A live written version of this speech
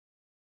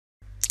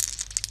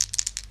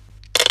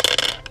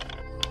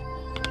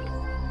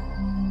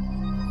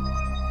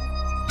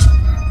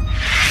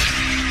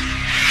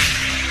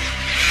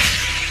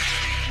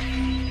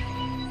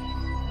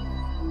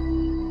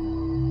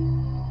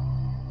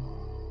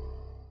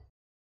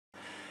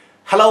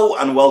Hello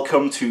and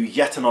welcome to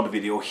yet another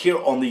video here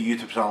on the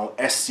YouTube channel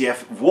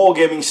SCF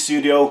Wargaming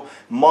Studio.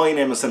 My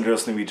name is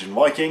Andreas Norwegian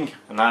Viking.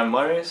 And I'm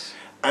Marius.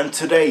 And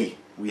today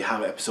we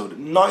have episode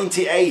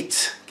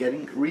 98,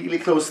 getting really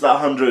close to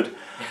that 100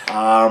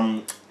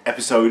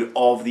 episode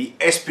of the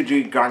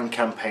SBG Grand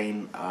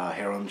Campaign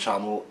here on the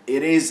channel.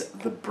 It is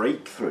the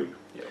Breakthrough.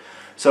 Yep.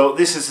 So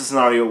this is a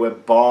scenario where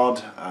Bard,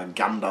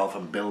 Gandalf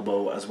and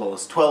Bilbo, as well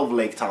as 12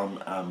 Lake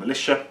Town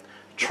militia,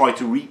 try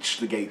to reach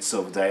the gates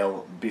of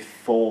Dale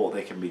before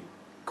they can be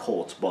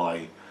caught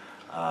by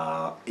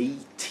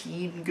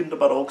 18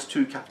 Gundabad Orcs,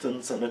 2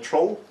 captains and a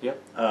troll.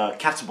 Yep.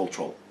 Catapult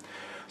troll.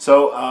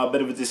 So a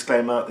bit of a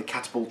disclaimer, the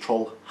catapult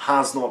troll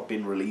has not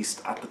been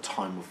released at the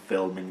time of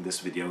filming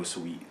this video,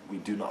 so we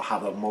do not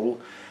have that model.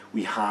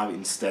 We have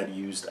instead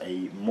used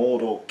a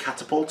Mordor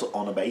catapult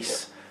on a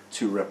base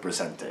to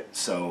represent it.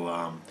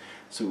 So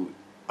so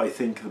I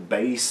think the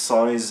base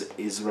size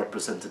is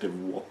representative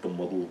of what the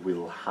model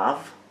will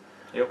have.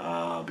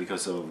 Yep.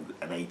 Because of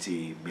an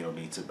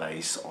 80mm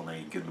base on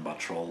a Gundabad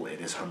troll,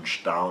 it is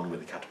hunched down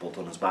with a catapult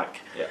on his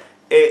back. Yeah.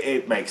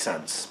 It makes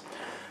sense.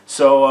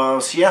 So,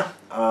 yeah,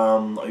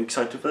 are you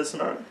excited for this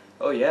scenario?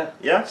 Oh yeah.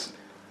 Yeah?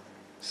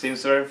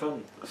 Seems very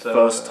fun. So,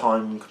 First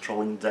time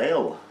controlling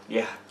Dale.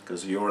 Yeah.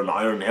 Because you're an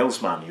Iron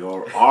Hills man.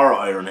 You're our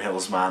Iron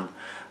Hills man.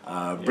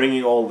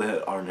 Bringing all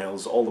the Iron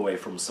Hills all the way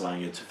from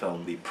Stavanger to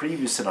film the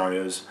previous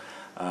scenarios.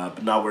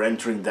 But now we're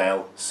entering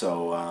Dale,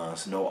 so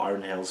no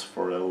Iron Hills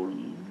for a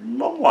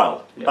long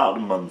while. Yeah. About a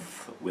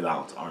month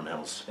without Iron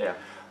Hills. Yeah.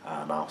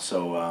 Now,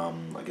 so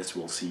I guess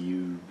we'll see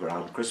you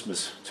around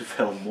Christmas to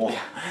film more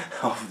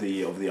of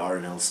the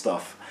Iron Hills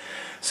stuff.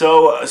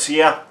 So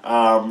yeah,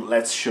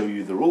 let's show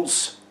you the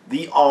rules,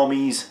 the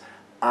armies,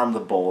 and the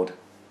board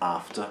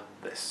after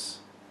this.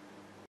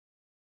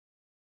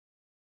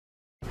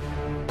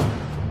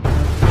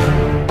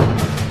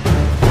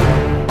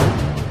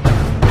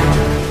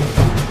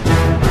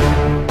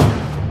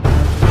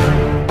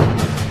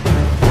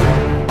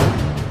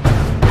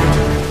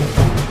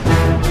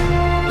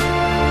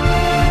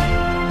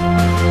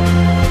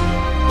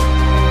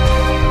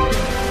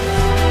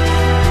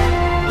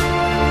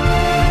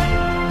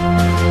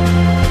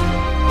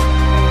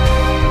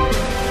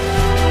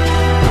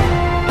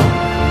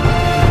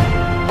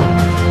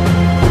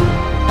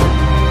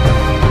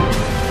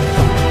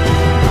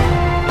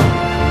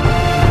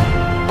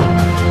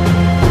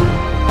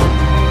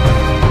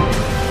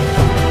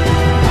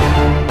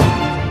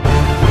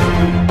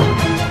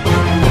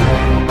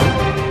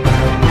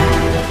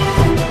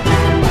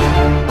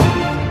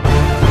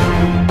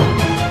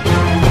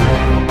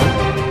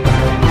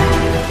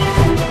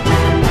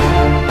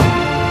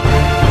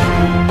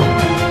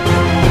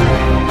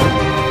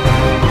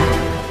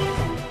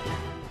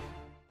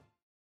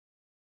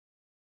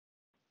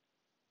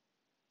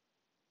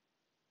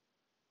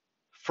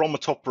 From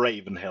atop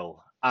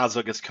Ravenhill,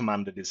 Azog has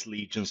commanded his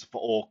legions of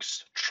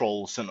orcs,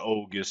 trolls and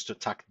ogres to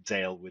attack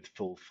Dale with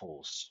full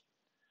force.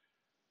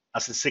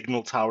 As the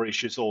signal tower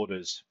issues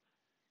orders,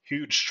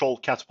 huge troll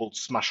catapults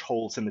smash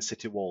holes in the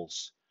city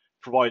walls,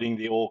 providing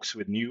the orcs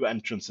with new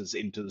entrances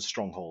into the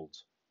stronghold.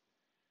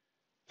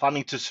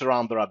 Planning to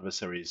surround their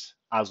adversaries,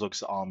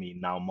 Azog's army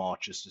now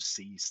marches to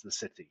seize the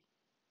city.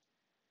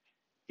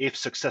 If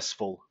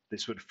successful,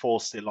 this would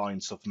force the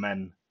alliance of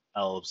men,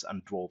 elves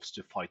and dwarves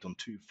to fight on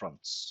 2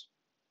 fronts.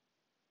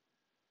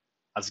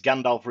 As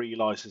Gandalf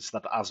realizes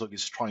that Azog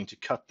is trying to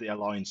cut the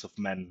alliance of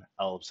men,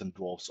 elves and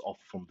dwarves off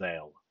from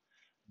Dale,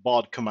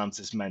 Bard commands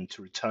his men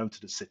to return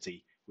to the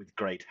city with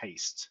great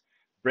haste,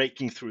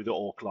 breaking through the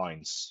orc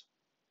lines.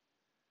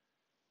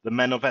 The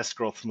Men of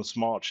Esgaroth must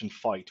march and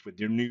fight with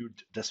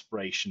renewed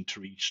desperation to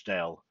reach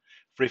Dale,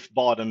 for if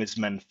Bard and his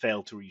men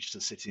fail to reach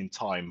the city in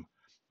time,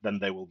 then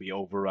they will be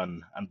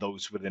overrun and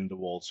those within the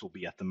walls will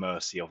be at the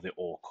mercy of the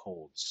orc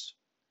hordes.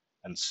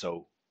 And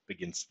so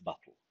begins the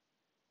battle.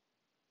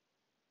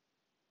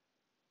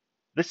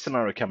 This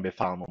scenario can be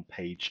found on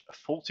page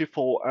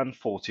 44 and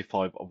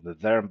 45 of the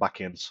There and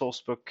Back End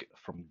sourcebook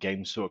from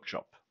Games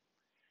Workshop.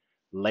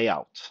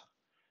 Layout.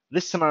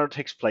 This scenario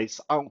takes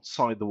place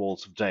outside the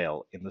walls of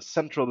Dale. In the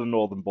center of the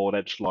northern board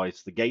edge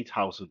lies the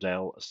gatehouse of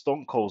Dale, a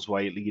stone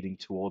causeway leading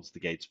towards the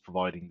gates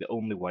providing the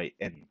only way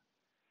in.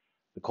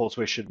 The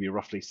causeway should be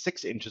roughly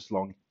 6 inches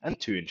long and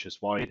 2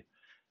 inches wide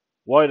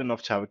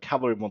enough to have a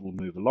cavalry model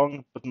move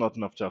along, but not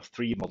enough to have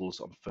 3 models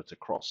on foot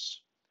across.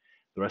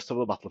 The rest of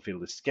the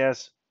battlefield is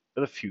scarce,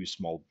 with a few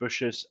small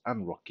bushes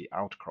and rocky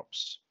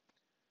outcrops.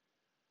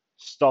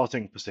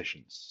 Starting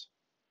positions.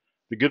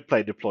 The good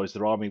player deploys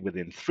their army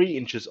within 3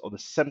 inches of the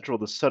center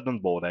of the southern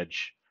board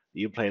edge.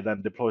 The evil player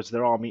then deploys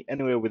their army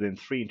anywhere within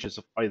 3 inches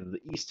of either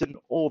the eastern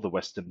or the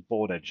western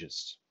board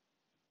edges.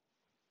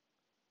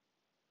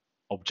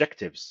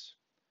 Objectives.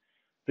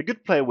 The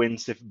good player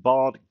wins if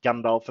Bard,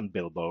 Gandalf and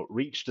Bilbo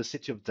reach the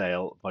city of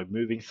Dale by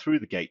moving through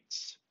the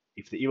gates.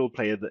 If the evil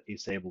player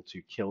is able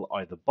to kill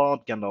either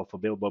Bard, Gandalf or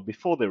Bilbo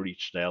before they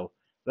reach Dale,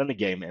 then the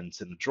game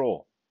ends in a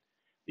draw.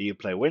 The evil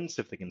player wins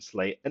if they can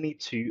slay any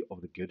 2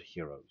 of the good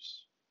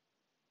heroes.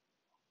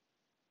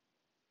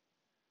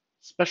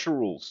 Special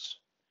rules.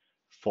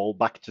 Fall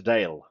back to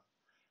Dale.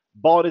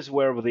 Bard is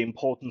aware of the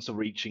importance of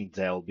reaching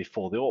Dale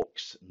before the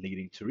orcs,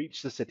 needing to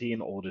reach the city in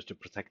order to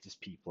protect his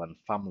people and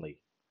family.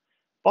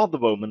 Bard the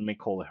Bowman may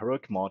call a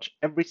heroic march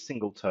every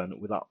single turn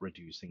without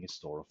reducing his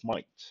store of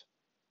might.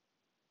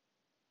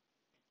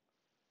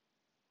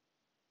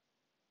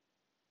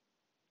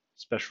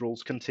 Special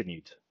rules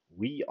continued.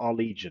 We are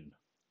Legion.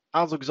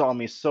 Azog's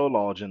army is so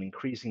large and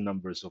increasing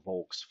numbers of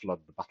orcs flood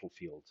the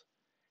battlefield.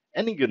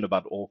 Any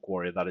Gundabad orc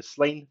warrior that is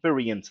slain will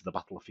re-enter the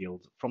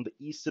battlefield from the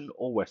eastern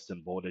or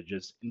western board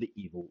edges in the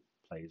evil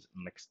player's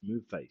next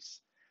move phase,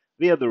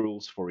 via the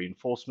rules for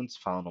reinforcements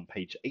found on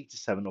page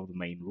 87 of the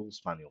main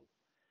rules manual.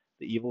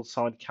 The evil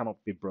side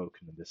cannot be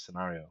broken in this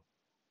scenario.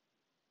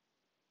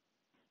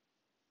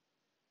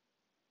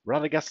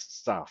 Radagast's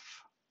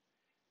Staff.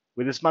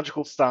 With his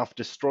magical staff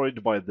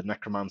destroyed by the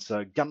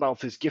Necromancer,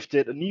 Gandalf is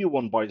gifted a new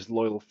one by his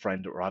loyal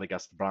friend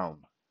Radagast the Brown.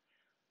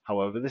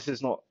 However, this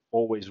is not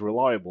always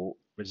reliable,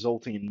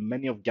 resulting in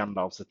many of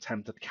Gandalf's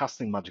attempts at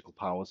casting magical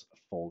powers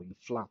falling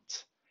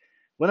flat.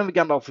 Whenever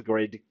Gandalf the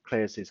Grey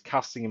declares his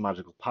casting a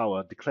magical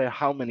power, declare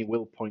how many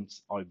will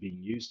points are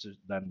being used to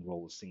then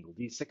roll a single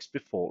d6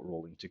 before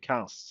rolling to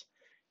cast.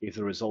 If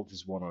the result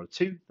is 1 or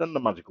 2, then the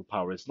magical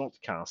power is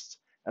not cast,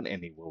 and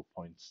any will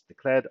points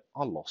declared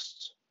are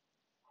lost.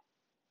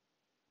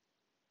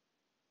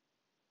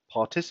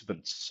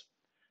 Participants.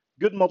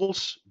 Good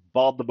models: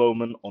 Bard the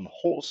Bowman on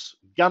horse,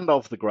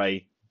 Gandalf the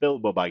Grey,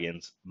 Bilbo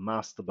Baggins,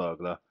 Master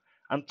Burglar,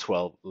 and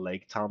 12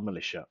 Lake Town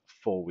Militia,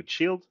 4 with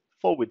shield,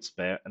 4 with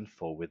spear, and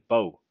 4 with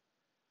bow.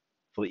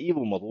 For the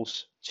evil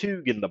models,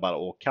 2 Gundabad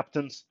Orc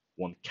Captains,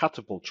 1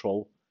 Catapult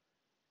Troll,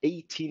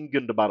 18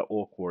 Gundabad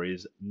Orc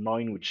Warriors,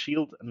 9 with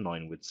shield and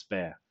 9 with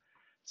spear.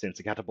 Since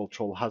the Catapult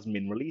Troll hasn't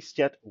been released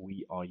yet,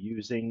 we are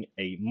using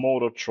a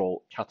Mordor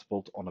Troll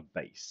Catapult on a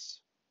base.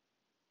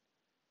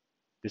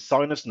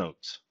 Designer's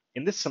note.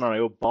 In this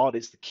scenario, Bard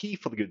is the key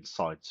for the good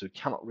side, so he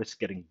cannot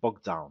risk getting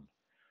bogged down.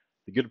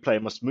 The good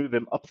player must move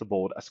him up the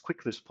board as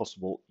quickly as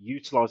possible,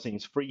 utilizing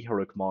his free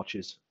heroic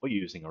marches or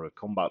using heroic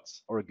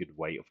combats are a good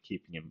way of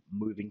keeping him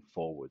moving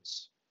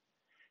forwards.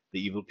 The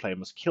evil player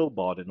must kill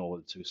Bard in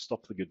order to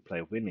stop the good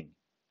player winning.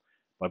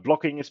 By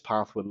blocking his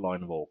path with a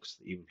line of orcs,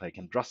 the evil player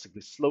can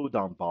drastically slow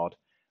down Bard,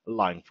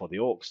 allowing for the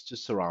orcs to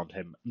surround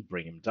him and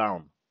bring him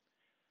down.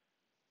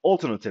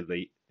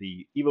 Alternatively,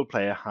 the evil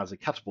player has a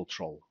Catapult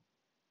Troll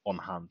on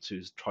hand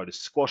to try to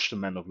squash the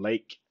Men of the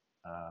Lake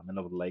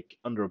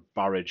under a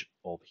barrage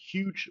of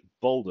huge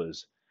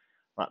boulders.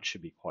 That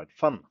should be quite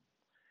fun.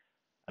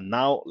 And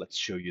now let's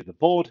show you the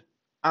board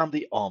and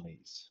the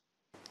armies.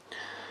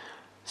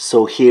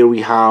 So here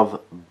we have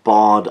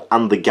Bard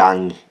and the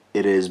gang.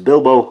 It is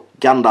Bilbo,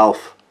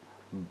 Gandalf,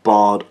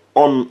 Bard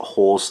on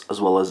horse,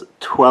 as well as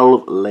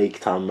 12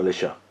 Lake Town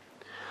Militia.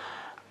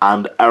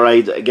 And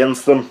arrayed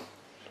against them,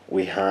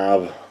 we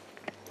have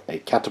a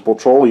Catapult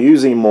Troll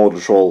using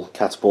Mordor Troll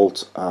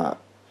Catapult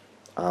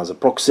as a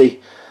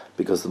proxy,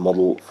 because the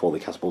model for the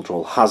Catapult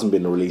Troll hasn't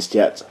been released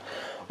yet.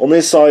 On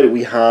this side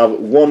we have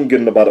 1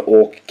 Gundabad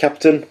Orc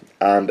Captain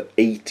and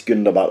 8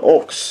 Gundabad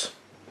Orcs.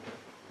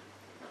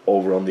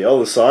 Over on the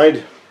other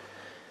side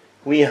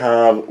we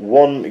have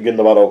 1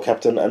 Gundabad Orc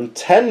Captain and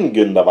 10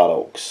 Gundabad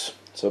Orcs.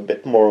 So a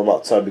bit more on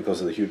that side because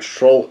of the huge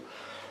troll.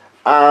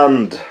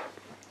 And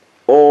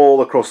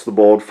all across the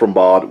board from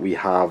Bard we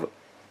have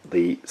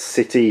the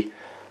city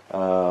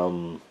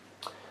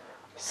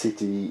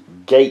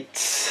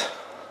gates,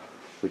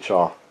 which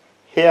are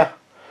here,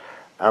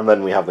 and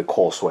then we have the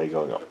causeway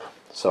going up.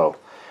 So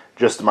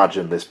just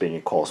imagine this being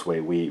a causeway.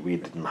 We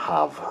didn't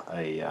have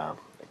a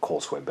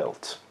causeway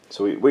built,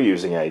 so we're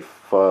using a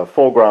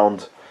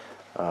foreground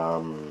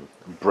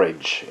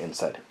bridge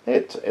instead.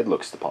 It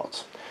looks the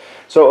part.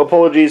 So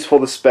apologies for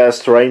the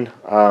sparse terrain.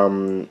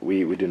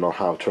 We do not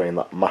have terrain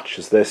that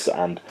matches this,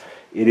 and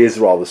it is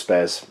rather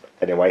sparse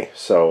anyway,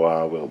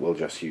 so we'll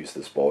just use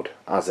this board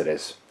as it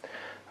is.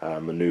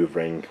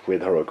 Maneuvering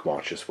with heroic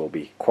marches will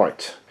be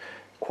quite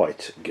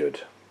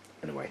good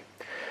anyway.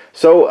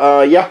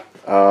 So yeah,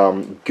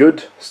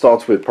 good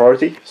starts with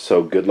priority,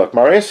 so good luck,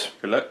 Marius.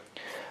 Good luck.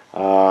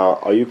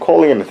 Are you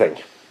calling anything?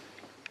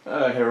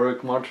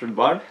 Heroic March with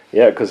Bard.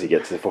 Yeah, because he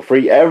gets it for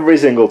free every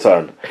single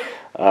turn.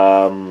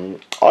 I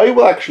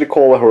will actually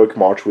call a heroic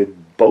march with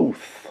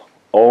both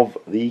of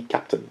the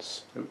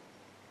captains.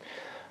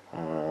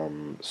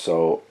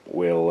 So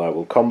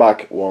we'll come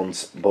back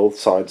once both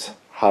sides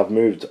have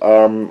moved.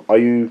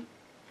 You're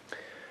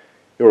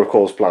of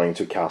course planning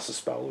to cast a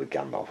spell with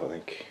Gandalf, I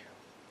think,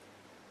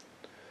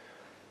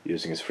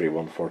 using his free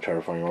one for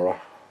Terrifying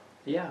Aura.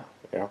 Yeah.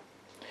 Yeah.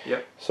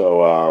 Yep.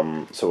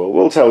 So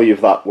we'll tell you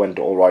if that went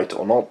all right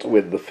or not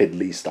with the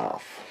fiddly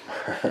staff.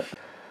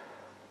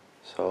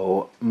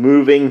 So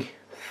moving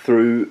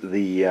through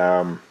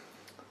the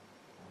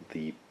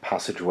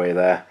passageway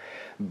there,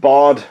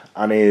 Bard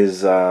and his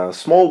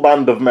small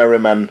band of merry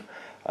men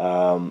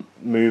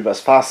move as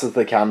fast as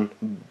they can,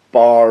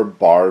 bar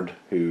Bard,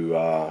 who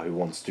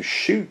wants to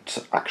shoot,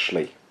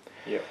 actually.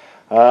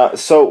 Yep.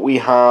 So we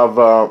have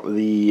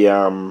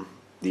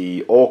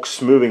the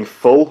orcs moving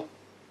full,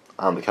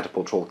 and the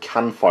Catapult Troll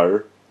can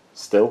fire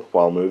still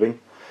while moving.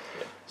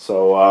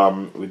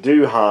 So we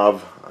do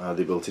have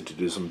the ability to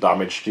do some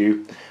damage to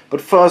you. But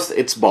first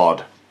it's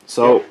Bard.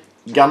 So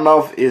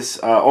Gandalf is,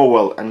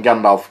 and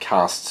Gandalf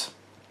casts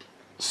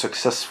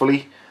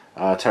successfully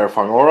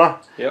Terrifying Aura,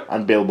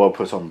 and Bilbo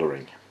puts on the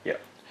ring.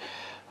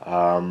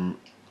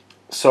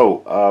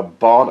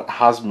 Bard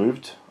has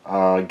moved.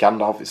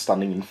 Gandalf is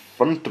standing in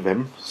front of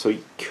him, so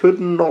he could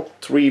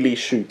not really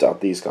shoot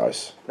at these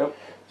guys. Nope.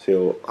 So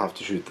he'll have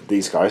to shoot at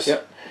these guys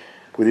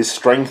with his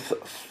strength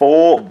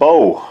 4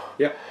 bow.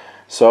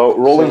 So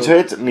rolling to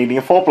hit, needing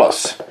a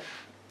 4+.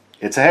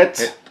 It's a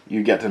hit.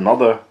 You get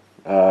another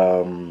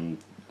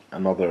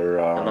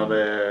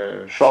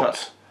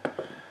shot.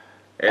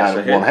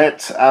 And one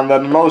hit, and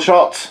then another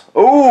shot.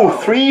 Ooh,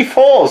 3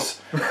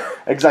 4s!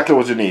 Exactly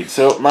what you need.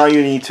 So now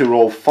you need to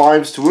roll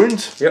 5s to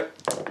wound.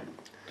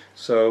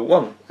 So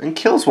 1. And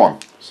kills 1.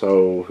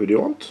 So who do you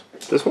want?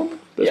 This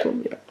one? This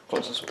one? Yeah.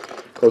 Closest one.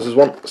 Closest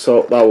one.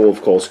 So that will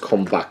of course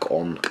come back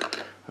on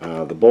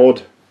the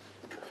board.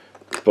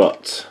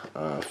 But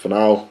for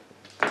now,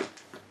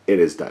 it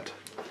is dead.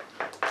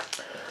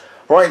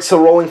 Right, so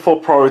rolling for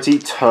priority,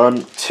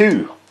 turn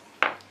 2.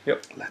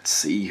 Let's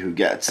see who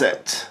gets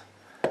it.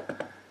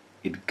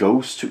 It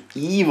goes to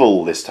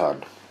evil this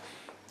turn.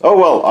 Oh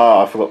well,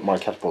 I forgot my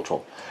catapult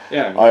roll.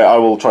 I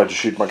will try to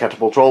shoot my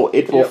catapult roll.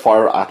 It will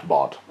fire at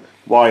Bard.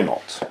 Why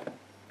not?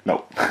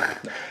 No.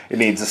 It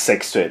needs a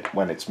 6 to hit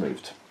when it's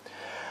moved.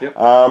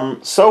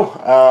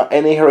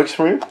 Any heroics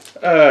from you?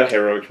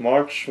 Heroic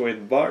March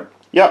with Bard.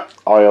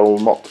 I'll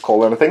not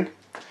call anything.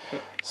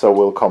 So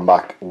we'll come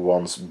back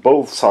once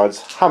both sides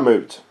have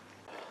moved.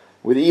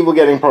 With evil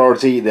getting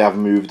priority, they have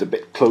moved a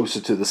bit closer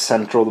to the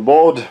center of the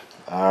board.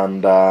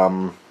 And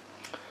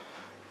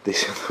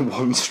this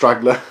one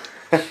straggler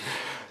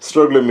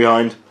struggling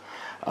behind.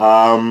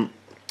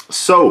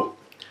 So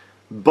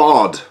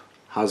Bard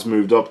has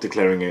moved up,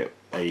 declaring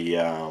a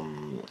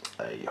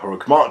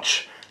heroic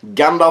march.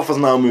 Gandalf has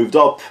now moved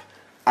up,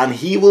 and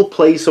he will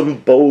play some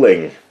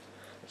bowling.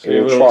 So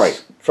you will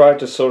try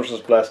to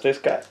Sorcerer's Blast this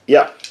guy.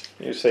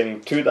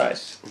 Using 2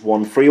 dice.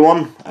 1 free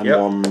one and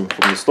 1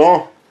 from the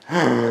store.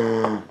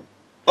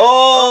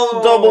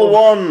 Double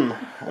 1!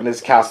 And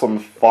it's cast on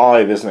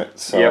 5, isn't it?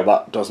 So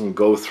that doesn't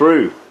go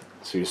through.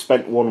 So you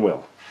spent 1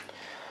 will.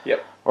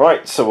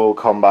 Alright, so we'll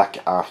come back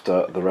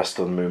after the rest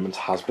of the movement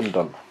has been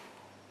done.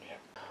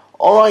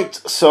 Alright,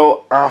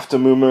 so after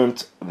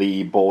movement,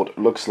 the board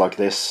looks like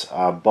this.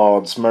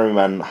 Bard's merry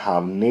men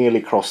have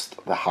nearly crossed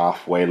the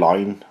halfway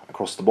line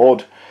across the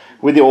board,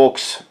 with the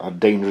orcs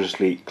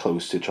dangerously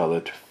close to each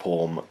other to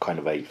form kind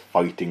of a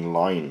fighting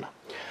line.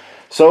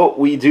 So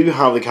we do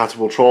have the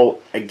catapult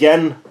roll,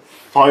 again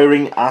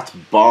firing at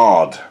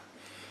Bard.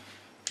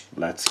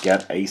 Let's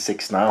get a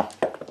 6 now.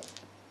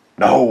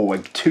 No, a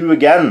 2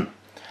 again.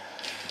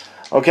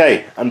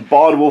 Okay, and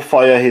Bard will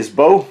fire his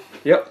bow.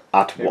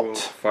 At what? Will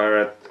fire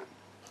at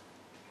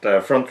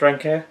the front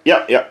rank here.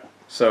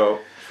 So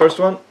first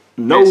one.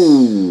 No.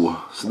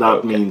 So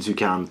that means you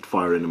can't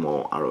fire any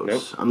more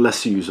arrows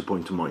unless you use a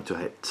point of might to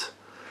hit.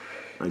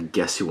 I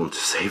guess you want to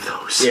save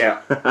those.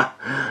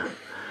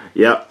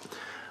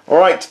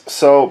 Alright,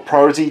 so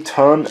priority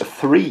turn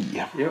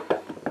 3.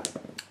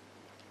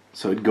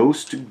 So it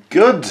goes to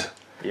good.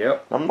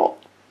 I'm not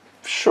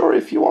sure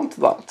if you want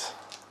that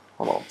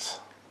or not.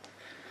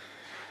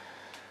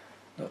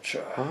 Not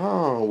sure.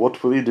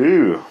 What will you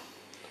do?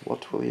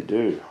 What will you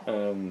do?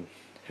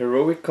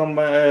 Heroic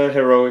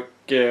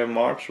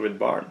march with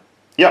Bard.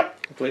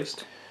 At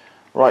least.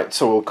 Right,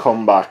 so we'll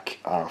come back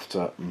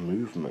after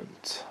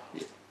movement.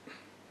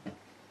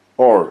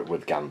 Or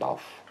with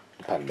Gandalf,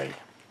 depending.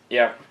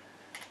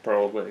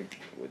 Probably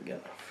with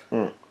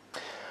Gandalf.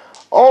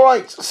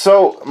 Alright,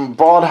 so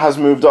Bard has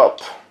moved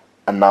up,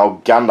 and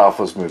now Gandalf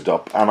has moved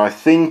up, and I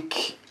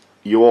think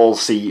you all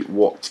see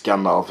what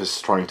Gandalf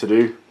is trying to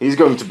do. He's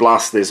going to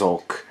blast this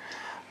orc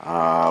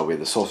with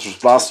the Sorcerer's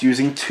Blast,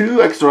 using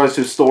 2 extra dice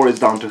to store it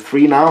down to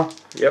 3 now.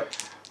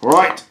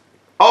 Right.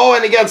 Oh,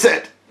 and he gets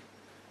it!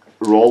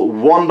 Roll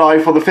 1 die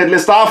for the Fiddly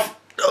Staff.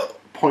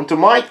 Point of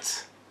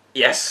might.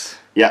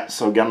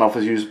 So Gandalf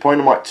has used point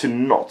of might to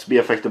not be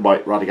affected by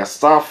Radagast's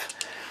staff.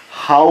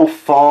 How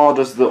far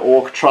does the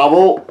orc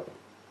travel?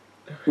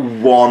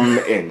 1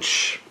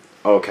 inch.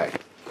 Okay.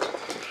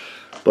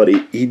 But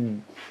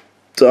he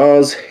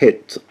does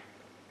hit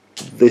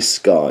this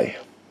guy.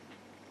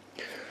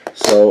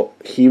 So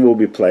he will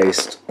be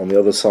placed on the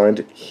other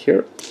side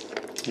here.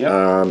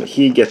 And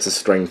he gets a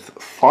strength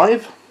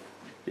 5.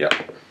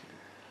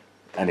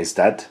 And he's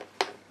dead.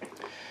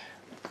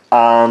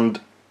 And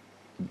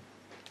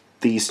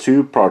these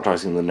two,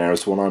 prioritizing the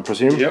nearest one, I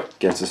presume,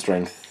 gets a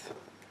strength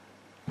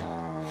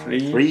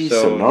 3,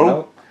 so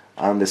no.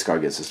 And this guy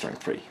gets a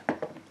strength 3.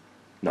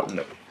 No.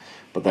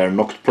 But they're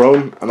knocked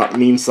prone, and that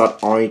means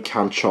that I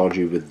can charge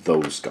you with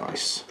those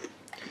guys.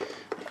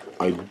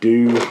 I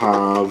do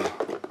have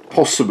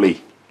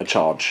possibly a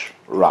charge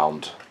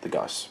around the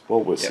guys.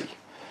 Well, we'll see.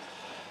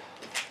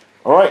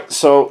 Alright,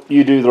 so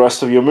you do the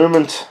rest of your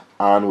movement,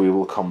 and we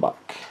will come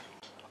back.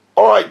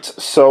 Alright,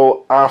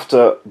 so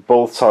after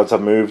both sides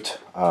have moved,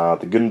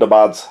 the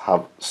Gundabads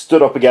have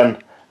stood up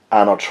again,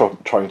 and are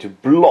trying to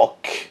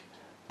block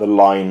the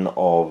line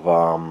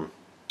of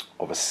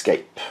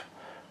escape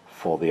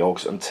for the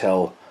orcs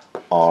until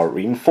our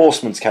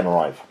reinforcements can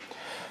arrive.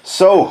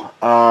 So,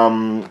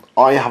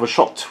 I have a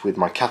shot with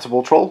my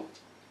catapult troll,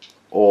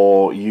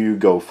 or you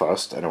go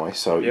first anyway,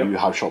 so you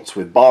have shots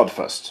with Bard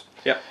first.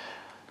 Yeah.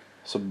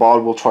 So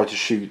Bard will try to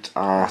shoot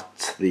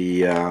at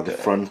the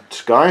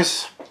front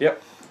guys.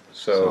 Yep.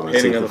 So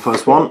let's see hitting the on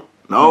first one.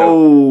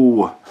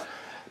 No,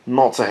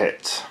 not a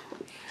hit.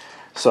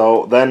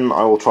 So then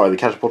I will try the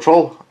catapult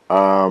troll.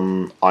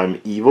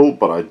 I'm evil,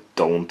 but I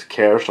don't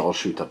care, so I'll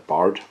shoot at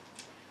Bard.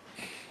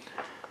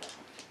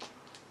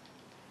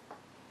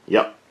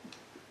 Yep.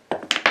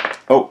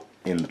 Oh,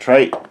 in the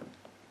tray.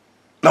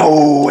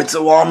 No, it's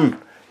a 1.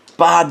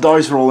 Bad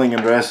dice rolling,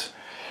 Andres.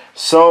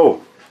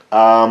 So,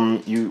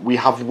 we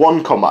have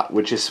one combat,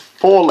 which is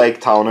 4 Lake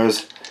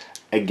Towners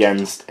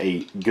against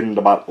a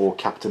Gundabat or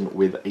captain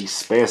with a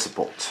spear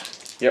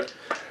support. Yep.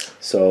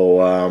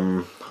 So,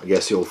 I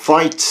guess you'll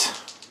fight.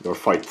 You're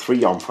fight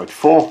 3, I'm fight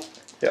 4.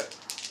 Yep.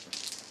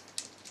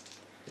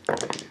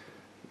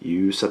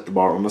 You set the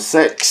bar on a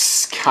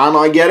 6. Can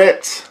I get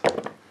it?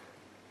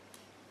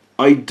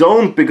 I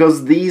don't,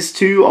 because these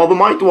two are the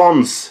might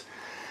ones.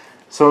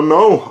 So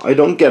no, I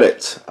don't get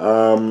it.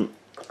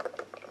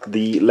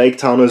 The Lake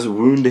Towners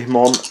wound him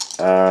on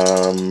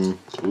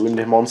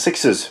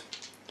 6s.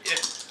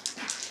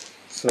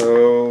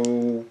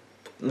 So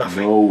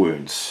nothing. No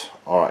wounds.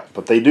 Alright,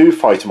 but they do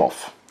fight him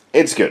off.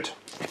 It's good.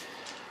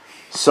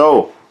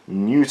 So,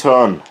 new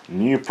turn,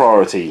 new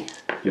priority.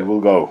 You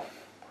will go.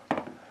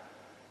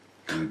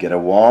 You get a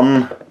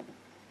 1.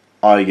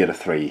 I get a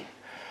 3.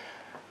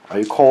 Are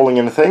you calling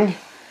anything?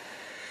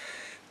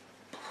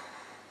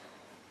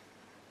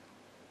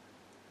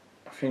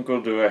 I think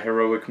we'll do a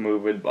heroic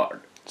move with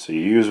Bard. So you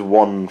use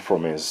 1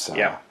 from his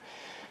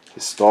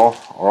his star.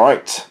 All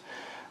right.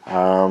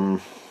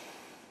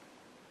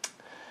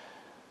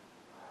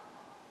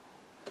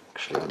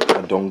 Actually,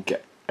 I don't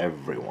get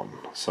everyone,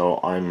 so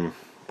I'm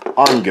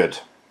good.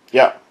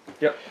 Yeah.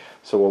 Yep.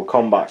 So we'll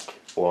come back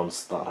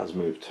once that has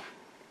moved.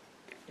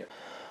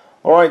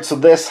 Alright, so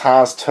this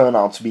has turned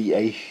out to be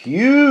a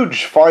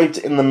huge fight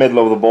in the middle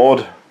of the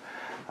board,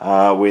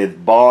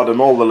 with Bard and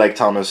all the Lake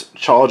Towners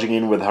charging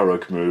in with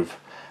heroic move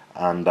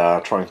and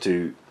trying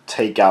to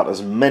take out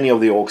as many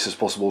of the orcs as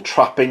possible,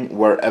 trapping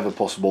wherever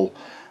possible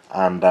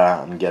and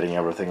getting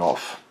everything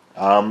off.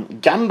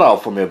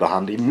 Gandalf, on the other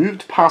hand, he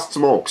moved past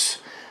some orcs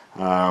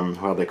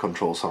who had their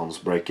control sounds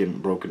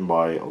broken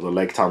by the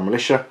Lake Town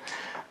militia,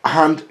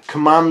 and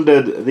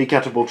commanded the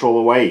catapult troll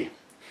away.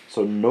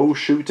 So no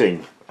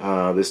shooting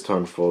this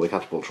turn for the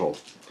catapult troll.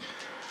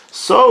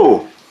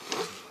 So,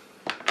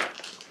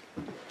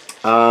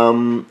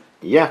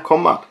 yeah,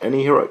 combat.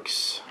 Any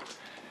heroics?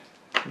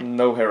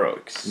 No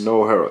heroics.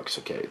 No heroics.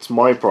 Okay, it's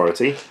my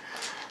priority.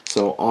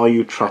 So, are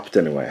you trapped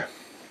anywhere?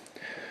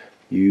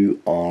 You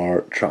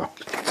are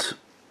trapped.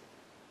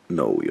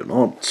 No, you're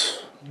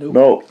not. Nope.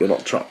 No, you're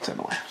not trapped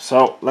anywhere.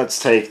 So, let's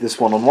take this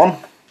 1-on-1.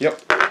 Yep.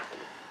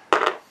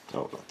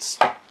 So, let's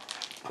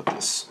put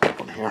this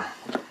up on here.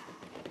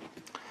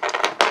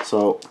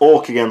 So,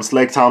 Orc against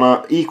Lake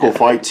Towner, equal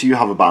fight. You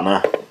have a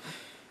banner.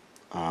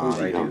 You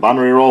have a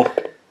banner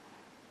reroll.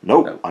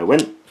 Nope, I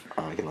win.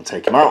 I cannot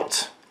take him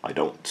out. I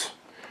don't. So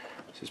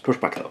it's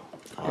pushback though.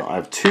 I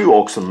have 2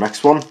 Orcs on the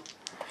next one.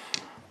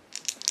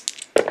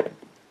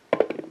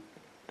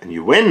 And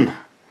you win.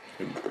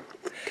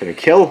 Can I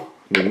kill?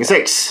 Needing a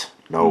 6.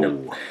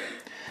 No.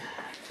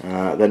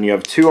 Then you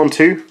have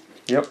 2-on-2.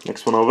 Yep.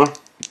 Next one over.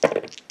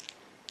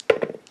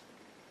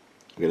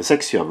 You get a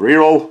 6, you have a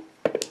reroll.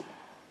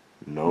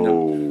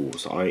 No,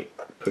 so I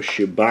push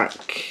you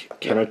back.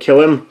 Can I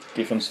kill him?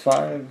 Defense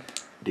 5.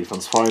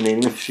 Defense 5,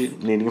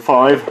 needing a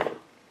 5.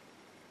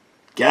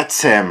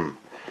 Gets him.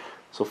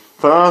 So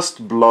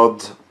first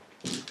blood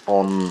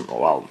on.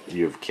 Well,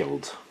 you've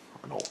killed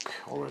an orc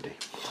already.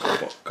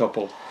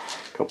 Couple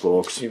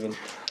of orcs. even.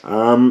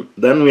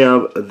 Then we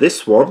have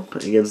this one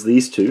against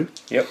these 2.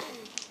 Yep.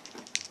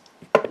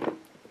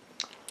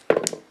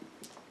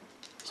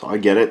 So I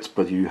get it,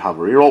 but you have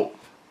a reroll.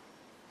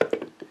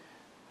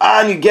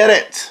 And you get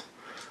it!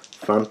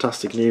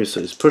 Fantastic news.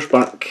 So it's push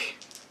back,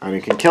 and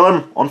you can kill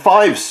him on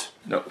 5s.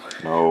 No.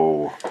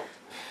 No.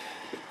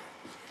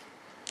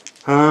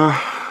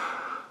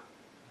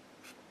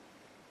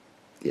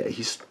 Yeah,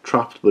 he's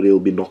trapped, but he'll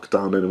be knocked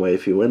down anyway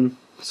if you win.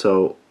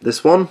 So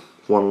this one,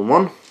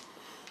 1-on-1.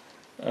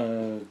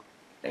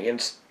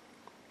 Against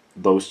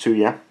those 2,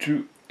 yeah.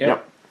 2.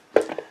 Yep.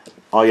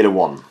 I get a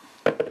 1,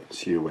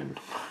 so you win.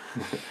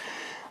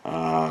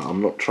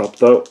 I'm not trapped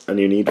though, and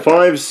you need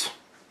 5s.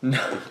 No.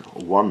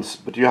 1s,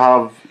 but you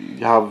have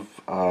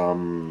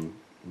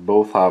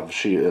both have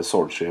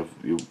swords.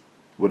 You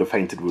would have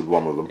fainted with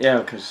one of them. Yeah,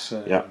 because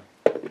yeah.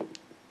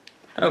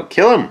 Oh,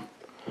 kill him.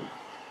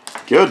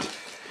 Good.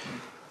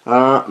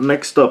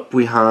 Next up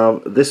we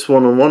have this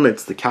 1-on-1.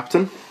 It's the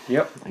captain.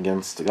 Yep.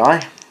 Against the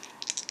guy.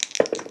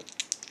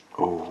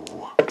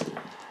 Oh.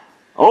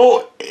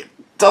 Oh! It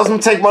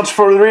doesn't take much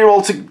for the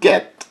reroll to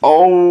get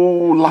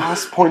Oh,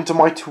 last point am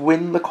I to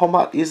win the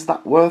combat? Is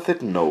that worth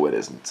it? No, it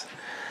isn't.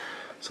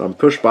 So I'm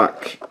pushed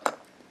back.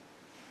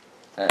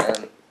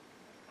 And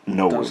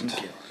No doesn't wound.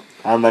 kill.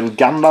 And then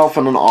Gandalf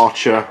and an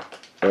archer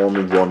on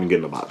 1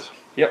 Gundabad.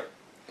 Yep.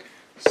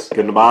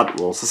 Gundabad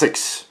rolls a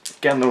 6.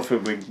 Gandalf will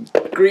be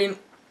green.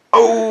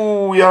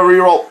 Oh, yeah,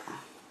 reroll.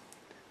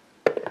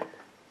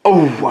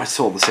 Oh, I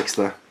saw the 6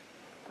 there.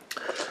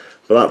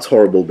 But that's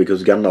horrible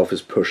because Gandalf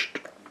is pushed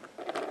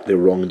the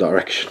wrong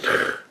direction.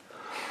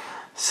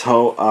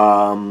 So,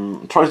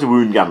 try to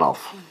wound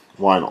Gandalf.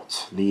 Why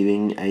not?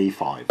 Needing a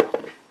 5.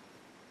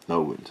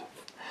 No wound.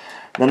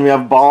 Then we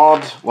have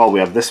Bard. Well, we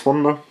have this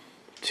one though.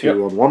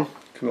 2 on 1.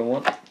 2 on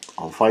 1.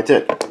 I'll fight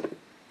it.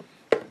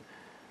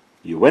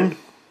 You win.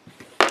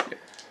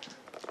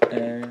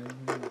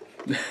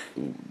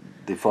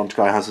 The front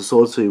guy has a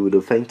sword, so he would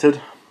have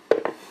fainted.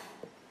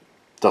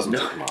 Doesn't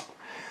take him out.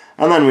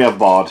 And then we have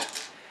Bard.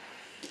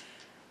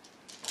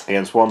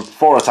 Against 1.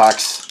 4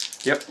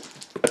 attacks. Yep.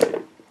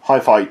 High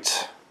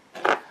fight.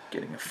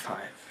 Getting a 5.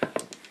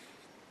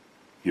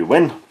 You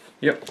win.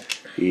 Yep.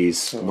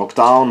 He's knocked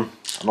down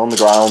and on the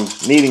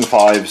ground, needing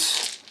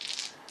 5s.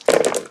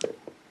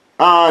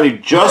 And you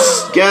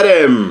just get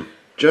him!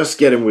 Just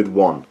get him with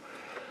 1.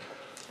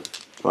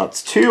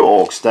 That's 2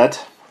 orcs dead.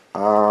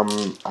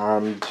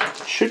 And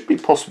it should be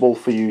possible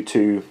for you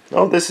to...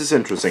 Oh, this is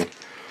interesting.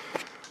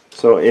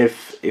 So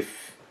if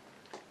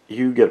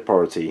you get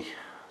priority,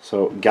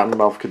 so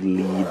Gandalf could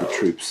lead the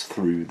troops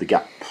through the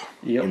gap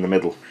in the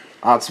middle.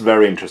 That's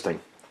very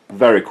interesting.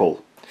 Very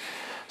cool.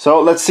 So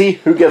let's see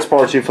who gets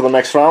priority for the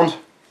next round.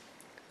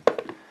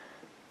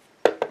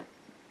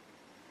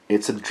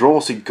 It's a draw,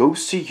 so it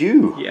goes to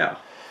you. Yeah.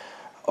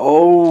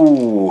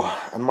 Oh,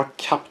 and my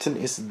captain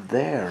is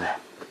there.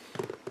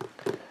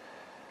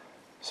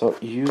 So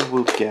you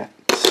will get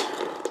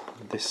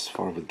this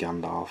far with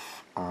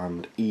Gandalf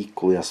and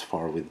equally as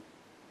far with...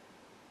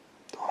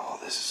 Oh,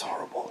 this is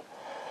horrible.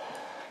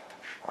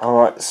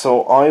 Alright,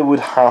 so I would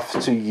have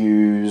to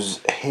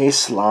use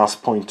his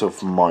last point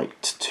of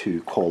might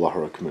to call a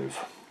heroic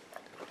move.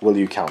 Will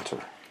you counter?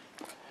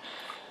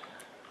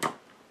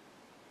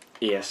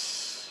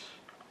 Yes.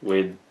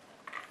 With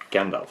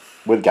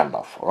Gandalf. With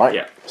Gandalf, alright?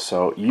 Yeah.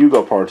 So you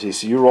go priority,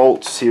 so you roll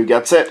to see who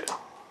gets it.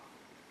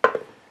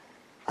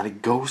 And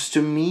it goes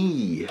to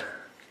me.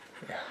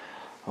 Yeah.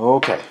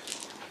 Okay.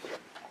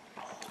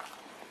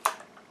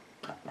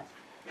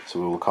 So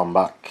we will come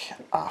back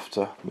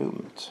after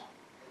movement.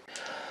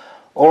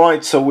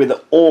 Alright, so with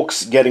the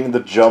orcs getting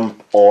the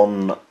jump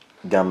on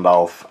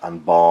Gandalf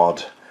and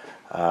Bard,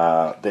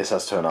 this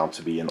has turned out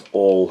to be an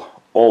all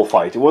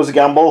fight. It was a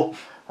gamble,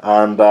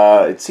 and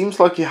it seems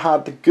like you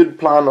had the good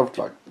plan of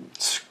like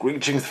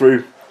screeching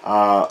through,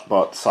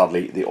 but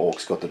sadly the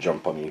orcs got the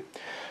jump on you.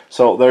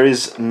 So there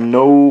is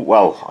no...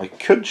 Well, I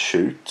could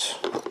shoot.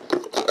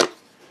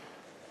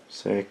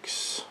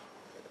 6.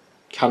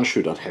 Can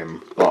shoot at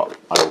him, but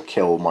I will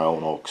kill my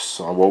own orcs,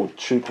 so I won't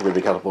shoot with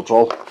the catapult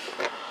roll.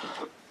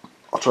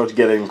 I'll try to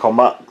get it in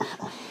combat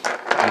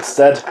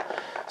instead.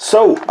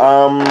 So,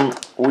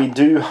 we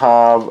do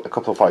have a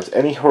couple of fights.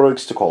 Any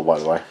heroics to call, by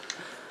the way?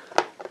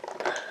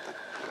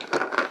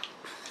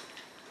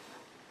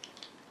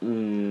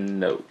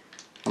 No.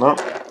 No?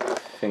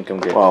 I think I'm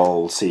good.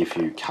 Well, see if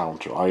you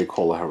counter. I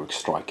call a heroic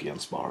strike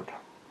against Bard.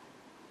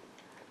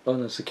 Oh,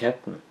 that's a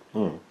captain.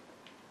 So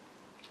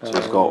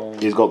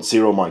he's got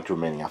 0 might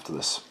remaining after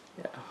this.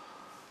 Yeah.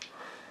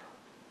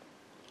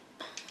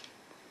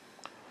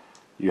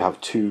 You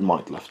have 2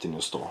 might left in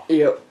your store.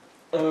 Yep.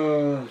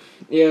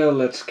 Yeah,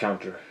 let's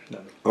counter. No.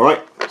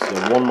 Alright, so you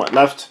have 1 might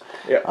left.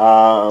 Yeah.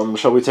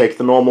 Shall we take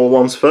the normal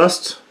ones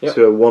first? Yep.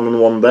 So you have 1 and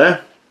 1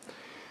 there.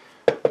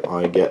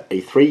 I get a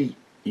 3.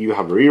 You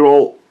have a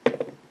reroll.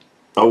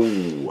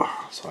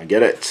 Oh, so I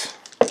get it.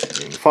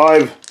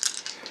 5.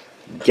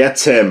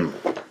 Gets him.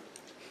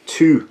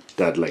 2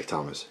 dead Lake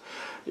Towners.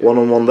 Yep. 1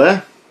 on 1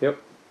 there.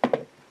 Yep.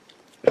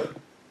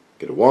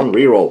 Get a 1,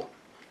 reroll.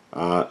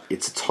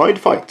 It's a tied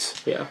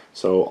fight. Yeah.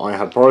 So I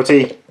had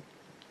priority.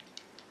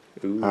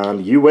 Ooh.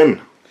 And you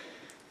win.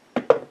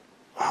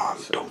 Oh,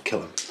 don't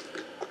kill him.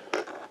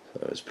 So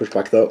let's push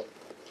back though.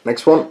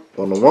 Next one,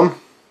 1 on 1.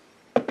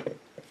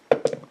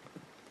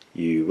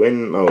 You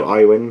win. Oh,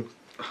 I win.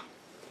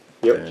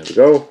 Yep. There we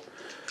go.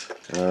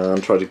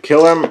 And try to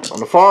kill him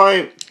on a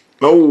 5.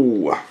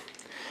 No.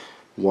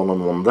 1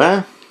 on 1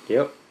 there.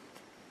 Yep.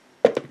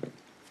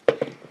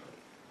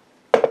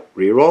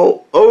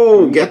 Reroll.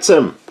 Oh, gets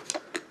him.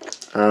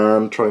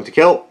 And trying to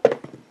kill.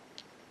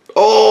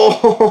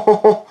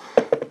 Oh!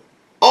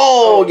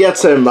 Oh,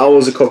 gets him. That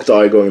was a cocked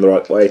eye going the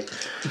right way.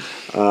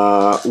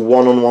 1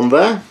 on 1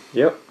 there.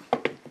 Yep.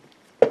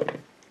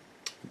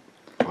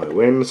 I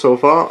win so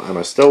far, and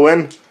I still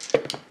win.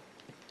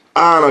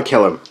 And I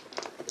kill him.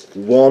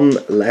 1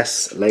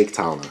 less Lake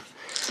Towner.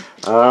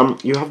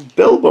 You have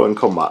Bilbo in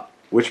combat,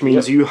 which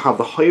means you have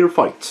the higher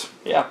fight.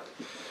 Yeah.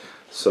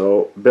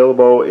 So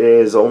Bilbo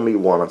is only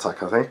 1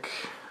 attack, I think.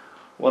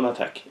 1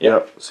 attack.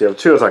 Yep. So you have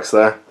 2 attacks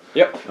there.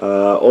 Yep.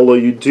 Although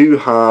you do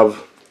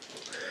have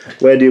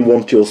Where do you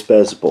want your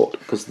spare support?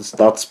 Because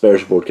that spare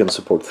support can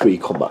support 3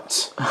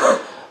 combats.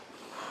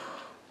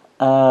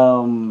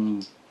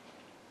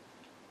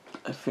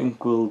 I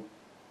think we'll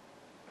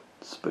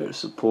spare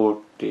support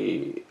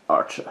the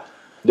archer.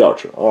 The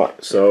archer,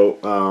 alright. So,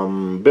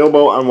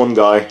 Bilbo and 1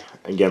 guy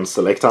against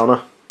the Lake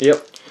Towner.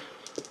 Yep.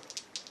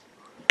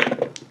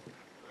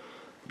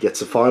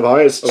 Gets a 5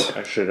 highest. Oh,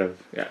 I should have.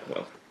 Yeah,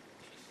 well.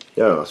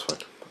 Yeah, that's fine.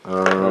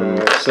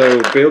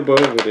 So Bilbo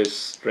with his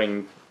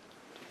strength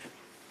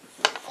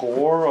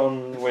 4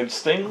 with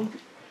sting.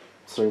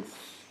 Strength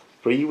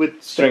 3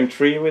 with... Strength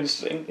 3 with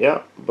sting.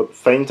 Yeah, but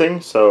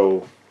fainting,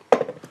 so...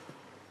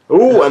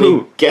 Ooh, and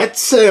he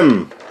gets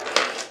him!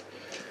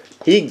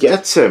 He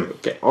gets him.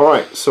 Okay.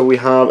 Alright, so we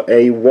have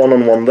a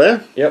 1-on-1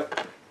 there.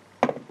 Yep.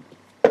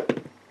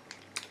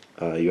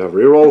 You have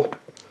reroll.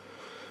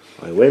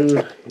 I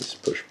win. He's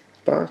pushed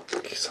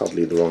back.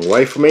 Sadly the wrong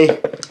way for me.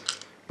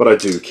 But I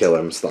do kill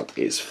him, so that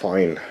is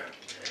fine.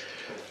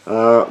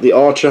 The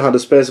archer had a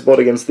spare support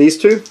against these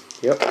 2.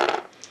 Yep.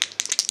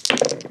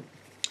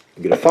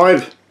 You get a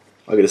 5.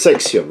 I get a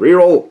 6. You have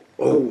reroll.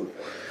 Oh.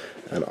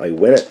 And I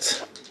win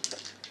it.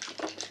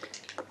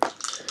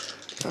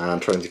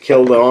 And trying to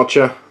kill the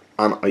archer.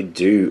 And I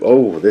do.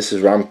 Oh, this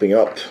is ramping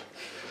up.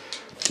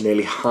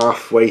 Nearly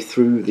halfway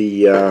through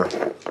the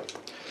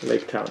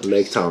Lake Towners.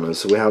 Lake Towners.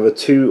 So we have a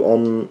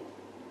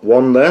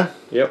 2-on-1 there.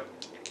 Yep.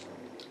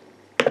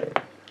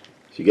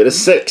 So you get a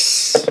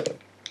 6.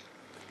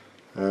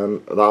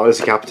 And that is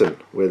the captain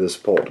with the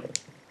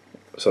support.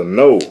 So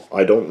no,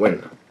 I don't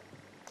win.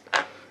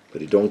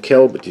 But you don't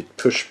kill, but you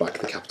push back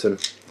the captain.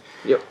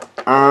 Yep.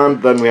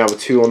 And then we have a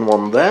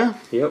 2-on-1 there.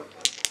 Yep.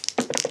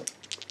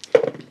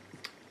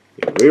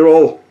 You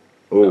reroll.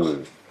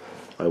 Oh,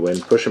 I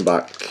win, pushing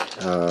back.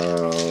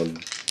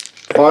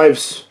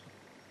 5s.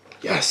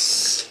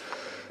 Yes.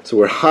 So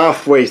we're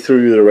halfway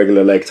through the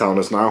regular Lake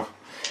Towners now.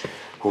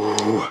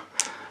 Ooh.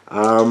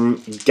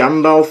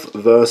 Gandalf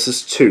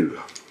versus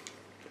 2.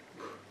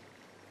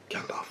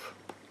 Gandalf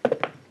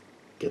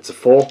gets a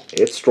 4.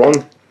 It's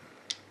strong.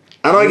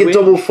 And I get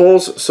double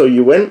 4s, so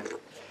you win.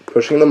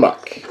 Pushing them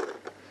back.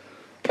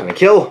 Can I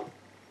kill?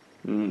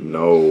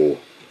 No.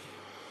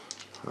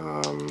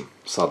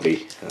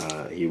 Sadly,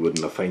 he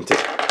wouldn't have fainted.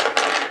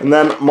 And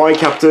then my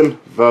captain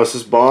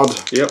versus Bard.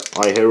 Yep.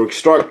 I heroic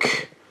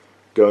struck,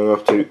 going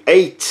up to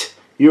 8.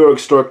 Heroic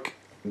struck,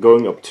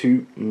 going up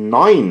to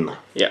 9.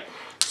 Yeah.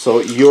 So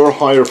your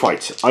higher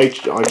fight. I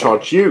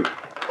charge you.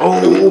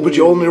 Oh, but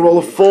you only roll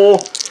a 4.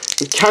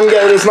 We can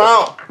get this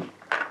now.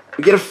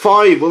 We get a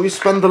 5. Will you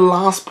spend the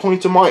last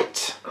point of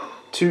might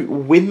to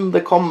win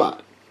the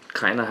combat?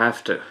 Kinda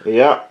have to.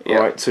 Yeah. Yeah.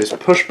 Alright, so it's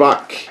push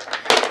back.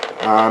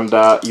 And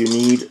you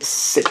need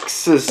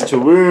 6s to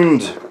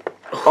wound.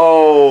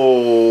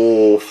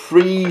 Oh,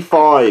 3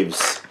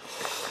 5s.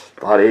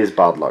 That is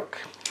bad luck.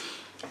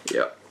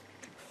 Yeah.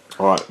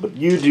 Alright, but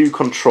you do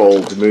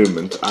control the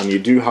movement, and you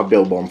do have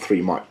Bilbo on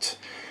 3 might.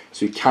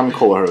 So you can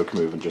call a heroic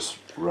move and just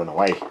run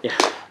away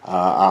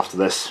after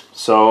this.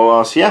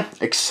 So yeah,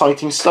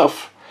 exciting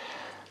stuff.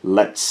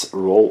 Let's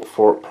roll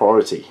for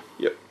priority.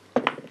 Yep.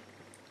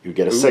 You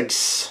get a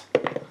 6.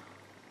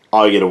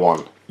 I get a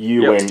 1.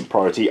 You win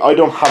priority. I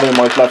don't have any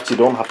might left, so you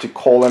don't have to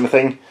call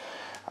anything.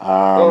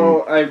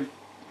 I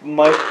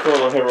might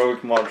call a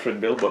heroic march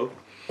with Bilbo.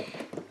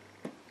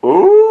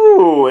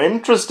 Ooh,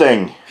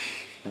 interesting.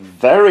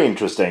 Very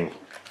interesting.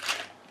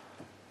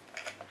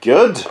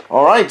 Good.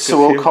 Alright, so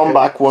we'll come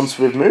back once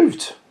we've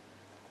moved.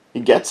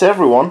 He gets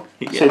everyone.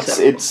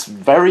 It's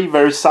very,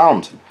 very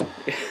sound.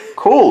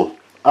 Cool.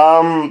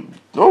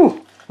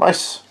 Oh,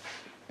 nice.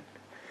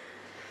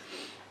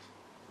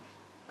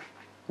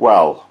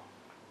 Well.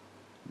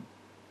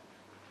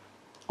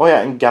 Oh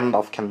yeah, and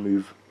Gandalf can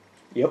move.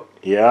 Yep.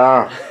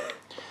 Yeah.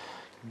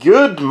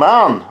 Good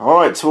man.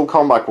 Alright, so we'll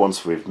come back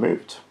once we've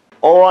moved.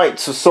 Alright,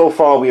 so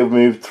far we have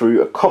moved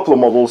through a couple of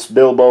models,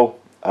 Bilbo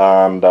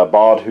and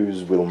Bard,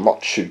 who will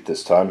not shoot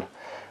this turn.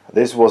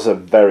 This was a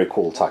very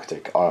cool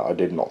tactic. I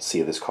did not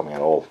see this coming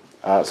at all.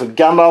 So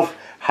Gandalf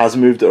has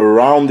moved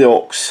around the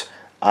orcs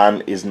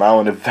and is now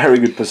in a very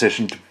good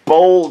position to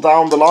bowl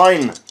down the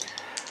line.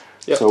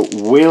 Yep. So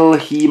will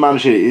he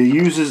manage it? He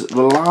uses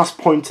the last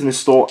point in his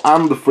store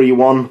and the free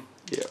one.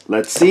 Yep.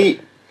 Let's see.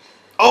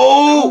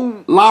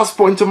 Oh! Last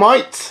point of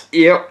might.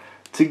 Yep.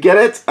 To get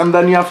it, and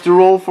then you have to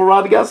roll for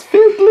Radagast's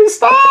Fiddly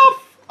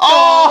Staff!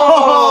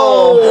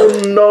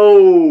 Oh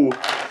no!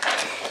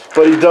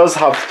 But he does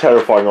have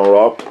Terrifying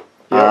Aura up.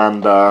 Yep.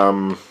 And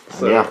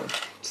yeah.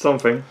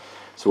 Something.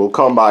 So we'll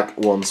come back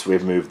once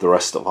we've moved the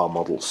rest of our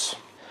models.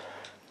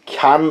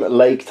 Can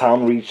Lake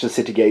Town reach the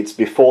city gates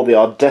before they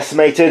are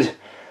decimated?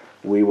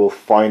 We will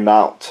find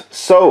out.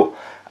 So,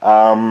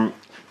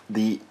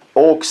 the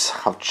orcs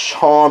have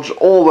charged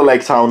all the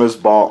Lake Towners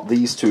but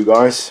these 2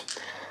 guys.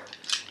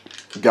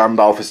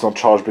 Gandalf is not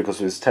charged because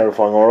of his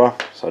Terrifying Aura,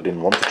 so I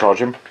didn't want to charge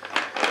him.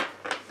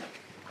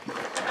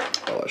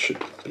 Well, that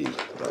should be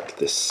like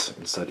this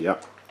instead, yeah.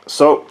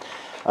 So,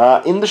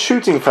 in the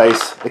shooting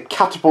phase, the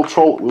catapult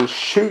troll will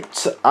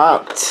shoot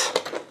at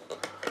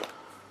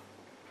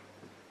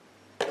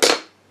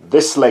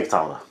this Lake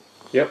Towner.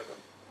 Yep.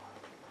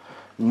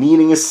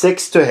 Needing a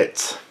 6 to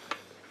hit.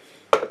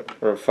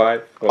 Or a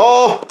 5.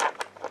 Oh!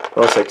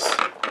 Or 6.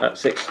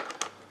 6.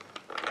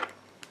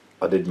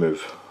 I did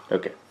move.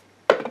 Okay.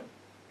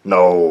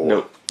 No.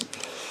 No.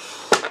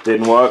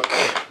 Didn't work.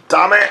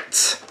 Damn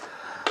it!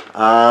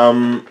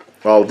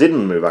 Well,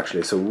 didn't move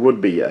actually, so it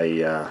would be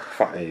a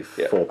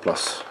 4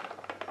 plus.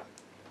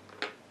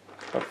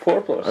 A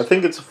 4 plus? I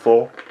think it's a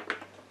 4.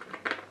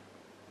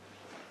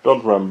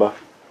 Don't remember.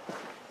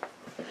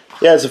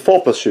 Yeah, it's a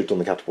 4 plus shoot on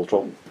the catapult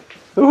roll.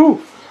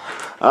 Woohoo!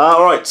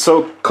 Alright,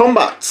 so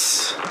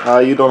combats.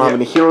 You don't have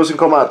any heroes in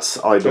combat.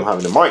 I don't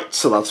have any might,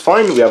 so that's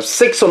fine. We have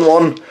 6 on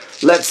 1.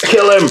 Let's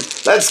kill him!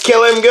 Let's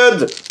kill him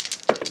good!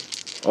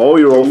 Oh,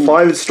 you roll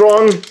 5, it's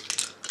strong.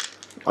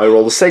 I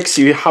roll a 6,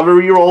 you have a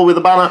reroll with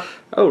a banner.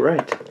 Oh,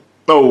 right.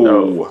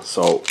 No.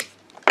 So.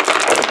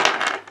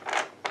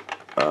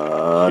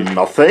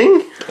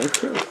 Nothing.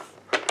 Thank you.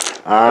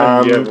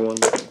 And you have one.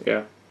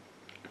 Yeah.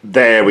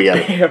 There we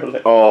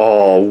go.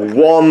 Oh,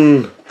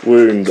 1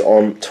 wound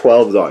on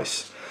 12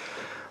 dice.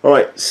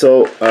 Alright,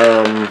 so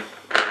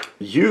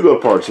you go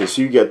party,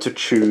 so you get to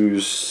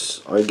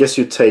choose. I guess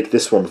you take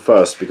this one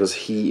first because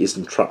he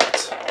isn't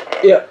trapped.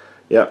 Yeah.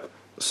 Yeah.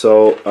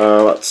 So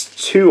that's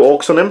 2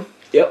 orcs on him.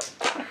 Yep.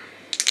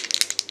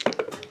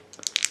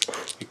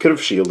 You could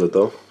have shielded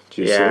though.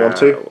 Do you still want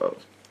to? Well,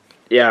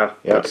 yeah.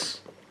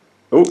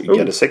 Oh, you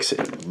get a 6.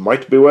 It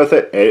might be worth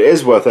it. It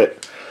is worth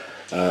it.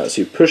 So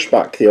you push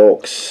back the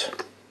orcs.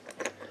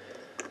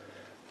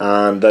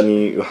 And then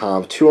you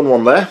have 2 on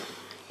 1 there.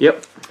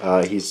 Yep.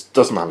 He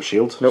doesn't have a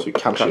shield, Nope, so you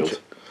can't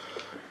shield.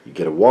 You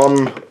get a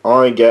 1.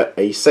 I get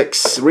a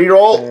 6.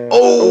 Reroll.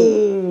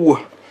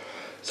 Oh!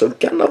 So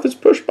Gandalf is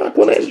pushed back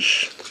 1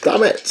 inch.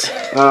 Damn it.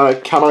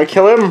 Can I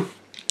kill him?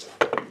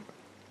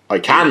 I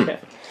can. Yeah.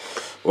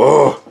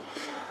 Oh.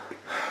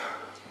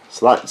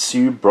 So that's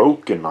you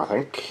broken, I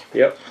think.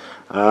 Yep.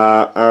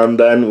 And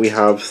then we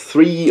have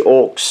 3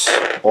 orcs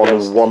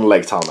on 1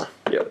 leg towner.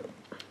 Yep.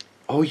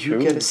 Oh, you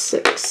get a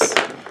 6.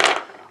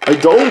 I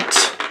don't.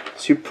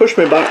 So you push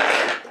me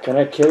back. Can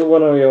I kill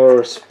one of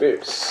your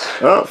spears?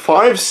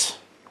 5s.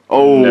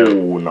 Oh,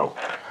 no.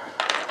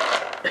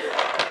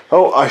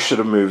 Oh, I should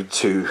have moved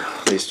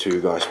these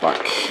 2 guys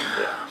back.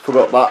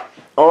 Forgot that.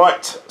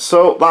 Alright,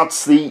 so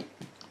that's the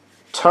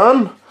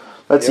turn.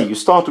 Let's see, you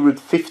started with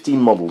 15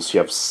 models. You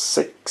have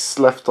 6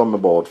 left on the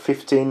board.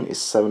 15 is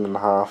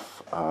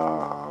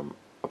 7.5.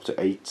 Up to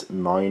 8,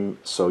 9.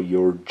 So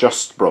you're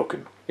just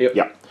broken. Yep.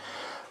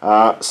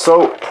 Yeah.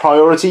 So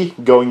priority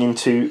going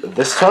into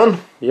this turn.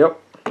 Yep.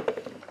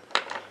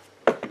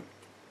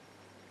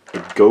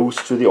 It goes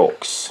to the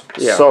orcs.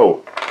 Yeah.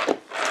 So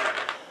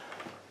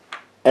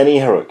any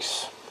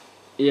heroics?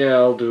 Yeah,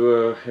 I'll do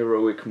a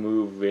heroic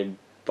move with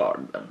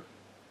Bard then.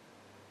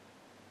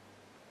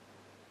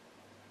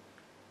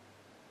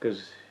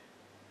 Because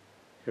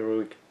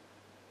heroic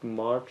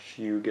march,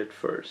 you get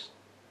first.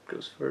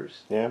 Goes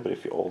first. Yeah, but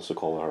if you also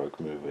call a heroic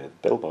move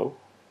with Bilbo.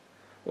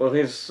 Well,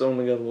 he's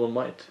only got 1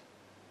 might.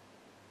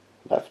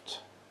 Left.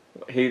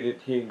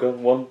 He got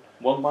one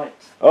might.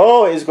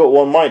 Oh, he's got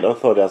 1 might. I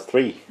thought he has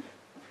 3.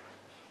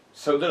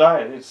 So did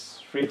I.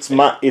 It's 3.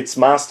 It's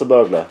Master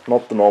Burglar,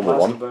 not the normal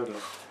one. Burglar.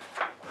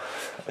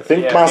 I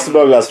think Master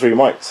Burglar has 3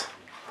 might.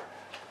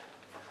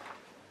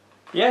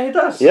 Yeah, he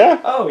does. Yeah.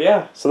 Oh,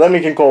 yeah. So then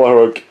we can call a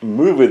heroic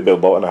move with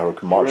Bilbo and a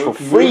heroic march Heroic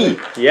for free.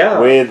 move. Yeah.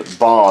 With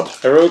Bard.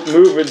 Heroic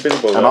move with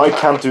Bilbo. And I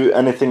can't do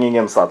anything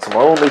against that, so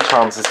my only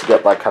chance is to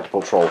get that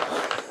catapult roll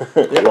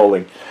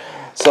rolling.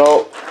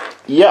 So,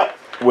 yeah,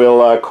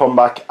 we'll come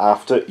back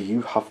after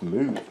you have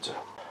moved.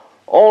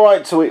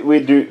 Alright, so we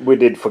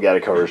did forget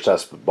a courage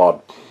test, but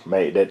Bard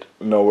made it,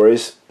 no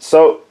worries.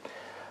 So,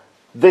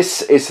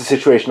 this is the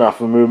situation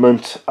after the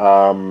movement.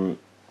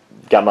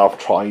 Gandalf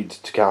tried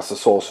to cast a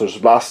Sorcerer's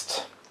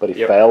Blast, but he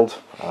failed.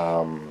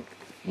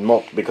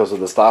 Not because of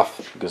the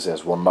staff, because he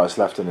has 1 dice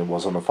left and it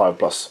was on a 5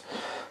 plus.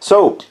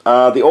 So,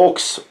 the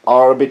orcs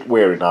are a bit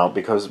wary now,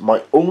 because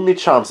my only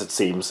chance, it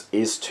seems,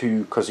 is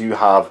to, because you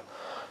have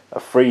a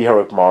free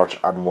heroic march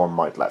and 1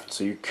 might left.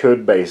 So you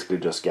could basically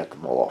just get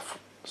them all off.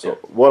 So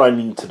what I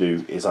need to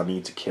do is I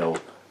need to kill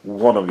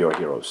one of your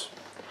heroes.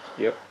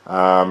 Yep.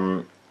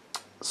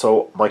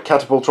 So my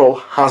catapult roll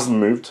hasn't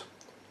moved.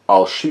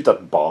 I'll shoot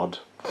at Bard.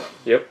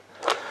 Yep.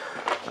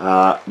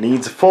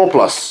 Needs 4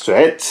 plus to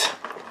hit.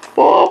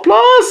 4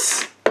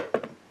 plus!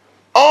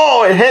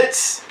 Oh, it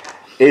hits!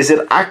 Is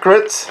it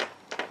accurate?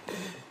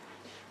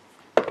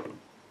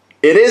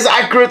 It is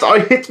accurate! I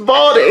hit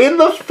Bard in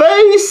the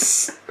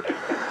face!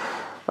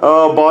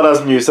 Oh, Bard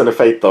hasn't used any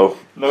fate though.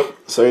 Nope.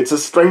 So it's a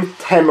strength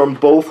 10 on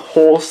both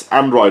horse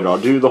and rider. I'll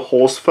do the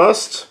horse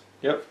first.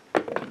 Yep.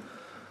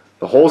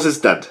 The horse is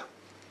dead.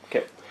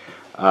 Okay.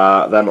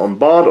 Then on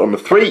Bard, on the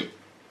 3.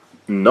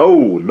 No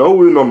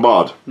wound on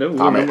Bard. No Damn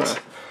wound on it. Bard.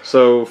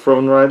 So,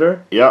 Throne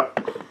Rider? Yeah.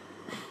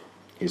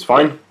 He's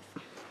fine.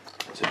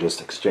 So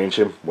just exchange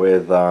him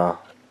with the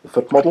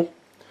foot model.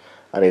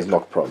 And he's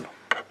knocked prone.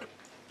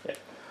 Yeah.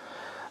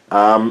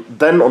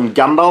 Then on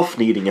Gandalf,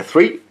 needing a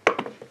 3.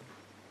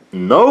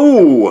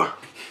 No!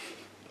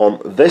 on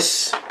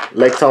this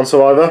Lake Town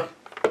Survivor,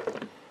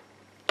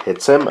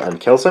 hits him and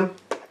kills him.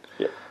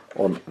 Yeah.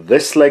 On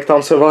this Lake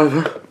Town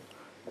Survivor,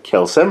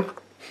 kills him.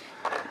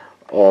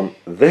 On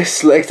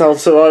this Lake Town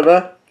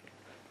Survivor,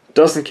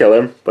 doesn't kill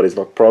him, but he's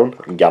knocked prone.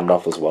 And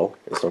Gandalf as well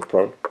is knocked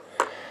prone.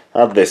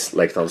 And this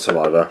Lake Town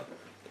Survivor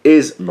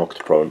is knocked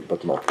prone,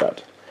 but not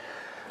dead.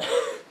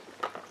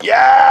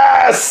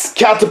 Yes!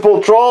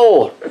 Catapult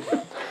Troll!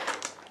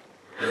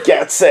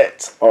 Gets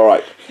it!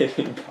 Alright.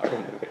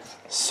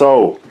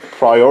 So,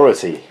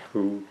 priority.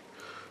 Who?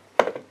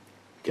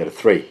 Get a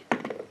 3.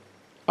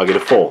 I'll get a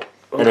 4.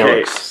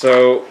 Okay,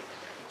 so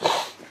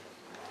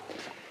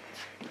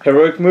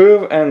heroic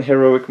move and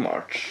heroic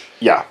march.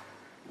 Yeah.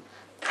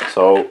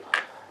 So,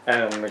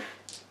 And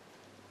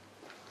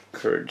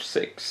courage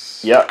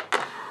 6. yeah.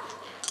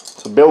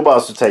 So Bilbo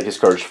has to take his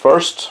courage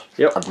first.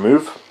 Yep. And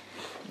move.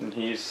 And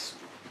he's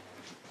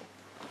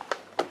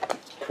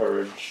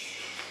courage.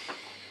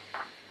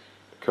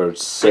 Courage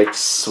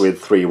 6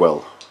 with 3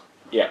 will.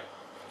 Yeah.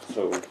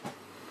 So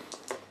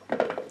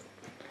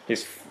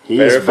he's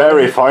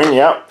Very fine,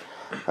 yeah.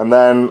 And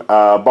then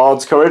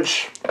Bard's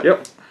courage.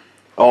 Yep.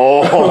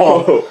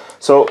 Oh!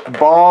 So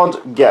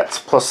Bard gets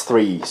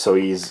 +3, so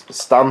he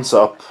stands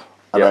up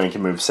and then he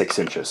can move 6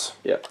 inches.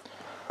 Yeah.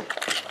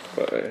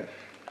 But,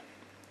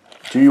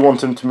 Do you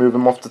want him to move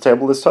him off the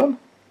table this turn?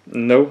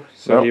 no,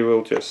 so No. he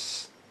will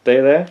just stay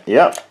there.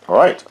 Yeah,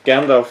 alright.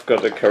 Gandalf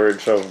got the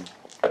courage of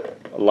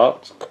a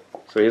lot,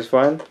 so he's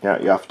fine. Yeah,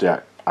 you have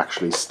to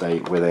actually stay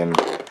within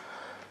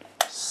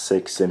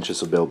 6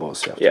 inches of Bilbo,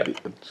 so you have to be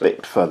a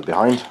bit further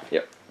behind.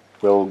 Yep.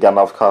 Will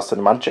Gandalf cast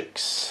any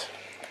magics?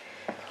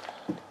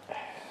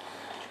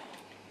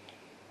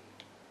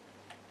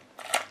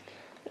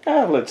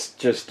 Let's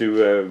just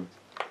do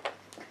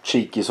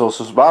Cheeky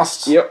Sorcerer's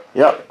Blast? Yep.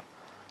 Yep.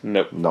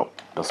 Nope. No,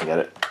 doesn't get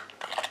it.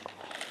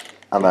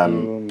 And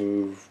then, We'll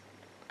move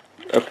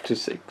up to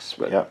 6,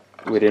 but yeah.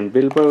 within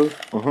Bilbo.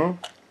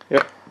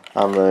 Yep.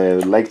 And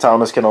the Lake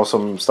Towners can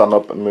also stand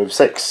up and move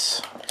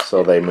 6.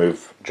 So they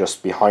move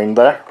just behind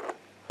there.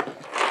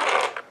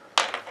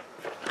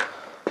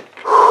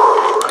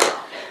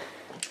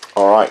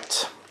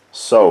 Alright,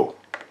 so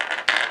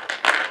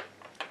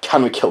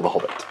can we kill the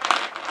Hobbit?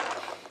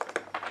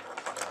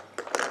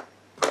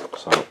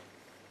 So,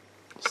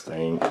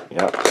 staying,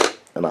 yeah,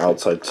 and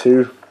outside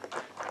 2.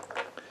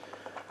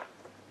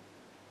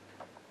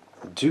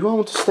 Do I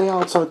want to stay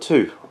outside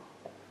 2?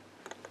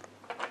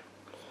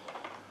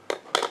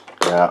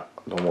 Yeah,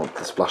 don't want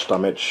the splash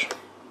damage.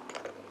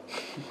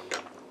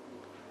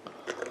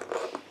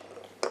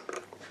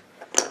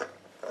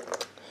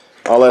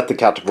 I'll let the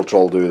catapult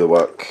troll do the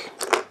work,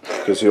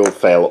 because you'll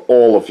fail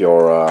all of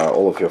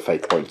your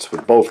fate points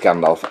with both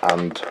Gandalf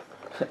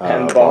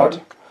and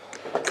Bard.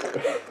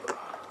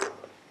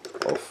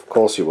 Of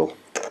course you will.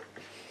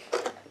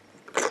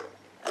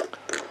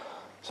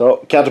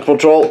 So catapult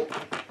troll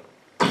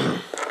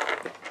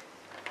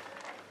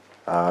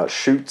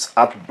shoots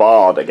at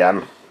Bard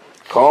again.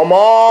 Come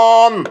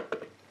on!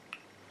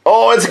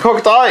 Oh, it's a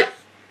cocked eye!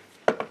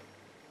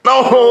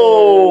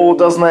 No,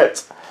 doesn't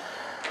it?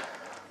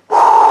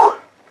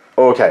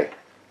 Okay,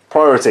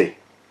 priority.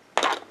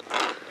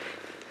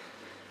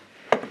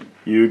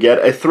 You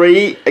get a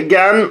 3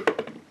 again.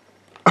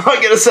 I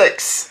get a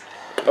 6.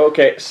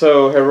 Okay,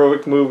 so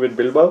heroic move with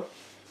Bilbo.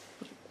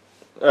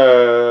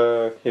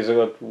 He's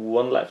got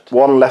 1 left.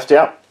 1 left,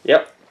 yeah.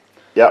 Yep.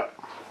 Yep.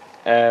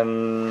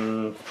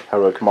 And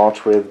Heroic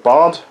march with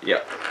Bard.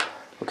 yep.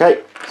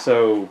 Okay.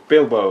 So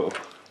Bilbo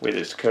with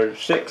his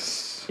courage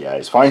 6. Yeah,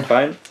 he's fine.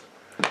 Fine.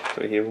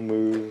 So he will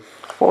move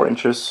 4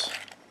 inches.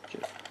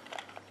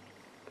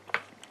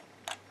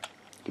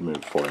 You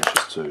move 4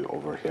 inches to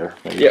over here,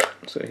 maybe. Yeah,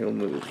 so he'll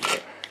move.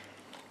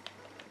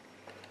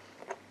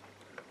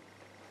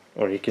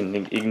 Or he can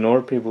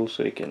ignore people,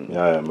 so he can.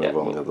 Yeah, move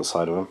on the other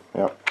side of him.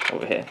 Yeah.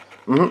 Over here.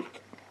 Mhm.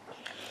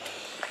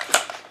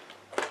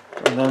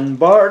 And then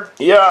Bard.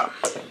 Yeah.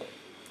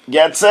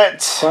 Gets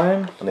it.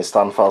 Fine. And his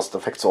standfast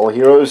affects all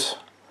heroes.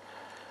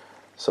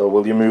 So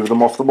will you move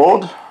them off the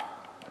board?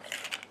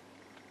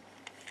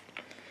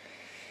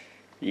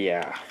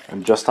 Yeah.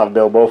 And just have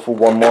Bilbo for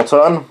 1 more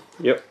turn?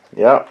 Yep.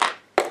 Yeah.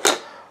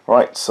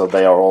 Right, so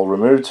they are all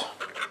removed.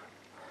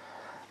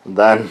 And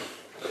then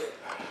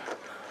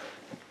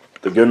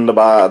the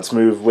Gundabads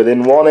move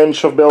within 1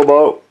 inch of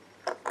Bilbo,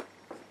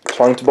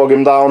 trying to bog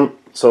him down.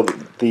 So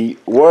the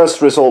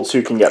worst results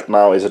you can get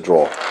now is a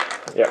draw.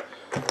 Yep.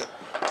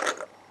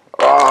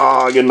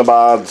 Ah,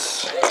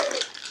 Gundabads.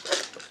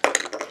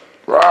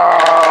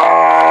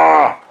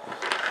 Ah!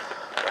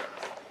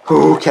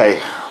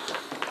 Okay.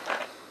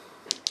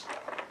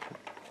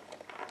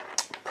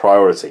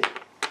 Priority.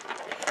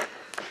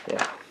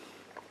 Yeah.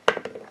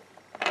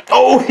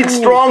 Oh, it's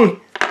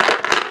strong!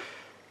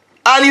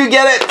 And you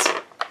get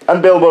it!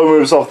 And Bilbo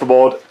moves off the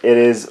board. It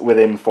is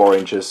within 4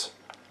 inches.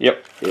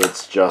 Yep.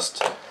 It's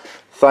just...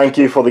 Thank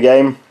you for the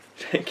game.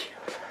 Thank you.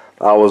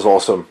 That was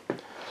awesome.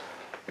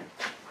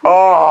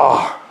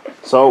 Oh,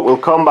 so we'll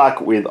come back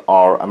with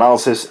our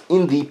analysis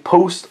in the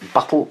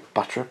post-battle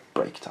batter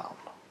breakdown.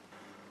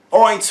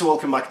 Alright, so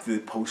welcome back to the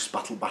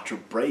post-battle battle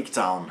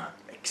breakdown.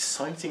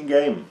 Exciting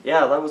game.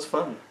 Yeah, that was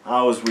fun.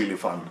 That was really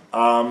fun.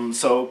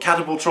 So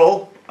Catapult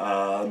Troll,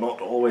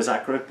 not always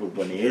accurate, but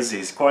when he is,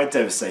 he's quite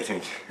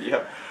devastating.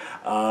 Yeah.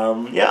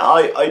 Yeah,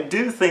 I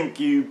do think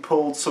you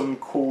pulled some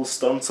cool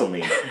stunts on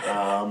me.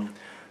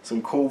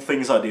 Some cool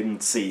things I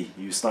didn't see.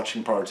 You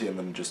snatching priority and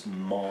then just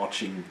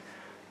marching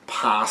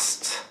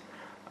past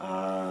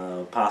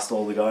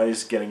all the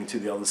guys, getting to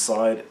the other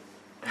side.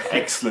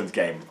 Excellent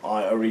game.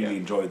 I really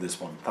enjoyed this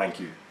one. Thank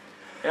you.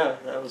 Yeah,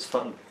 that was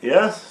fun.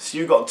 Yeah, so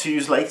you got to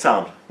use Lake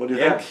Town. What do you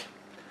think?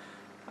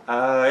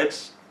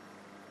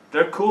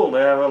 They're cool.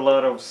 They have a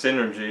lot of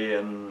synergy,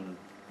 and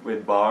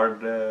with Bard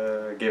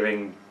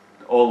giving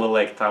all the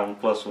Lake Town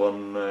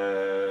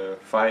 +1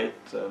 fight,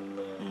 and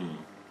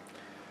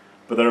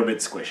But they're a bit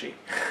squishy.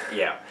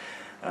 yeah.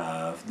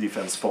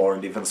 Defense 4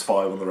 and defense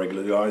 5 on the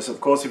regular guys.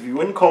 Of course, if you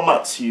win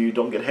combats, you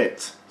don't get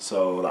hit,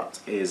 so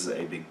that is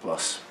a big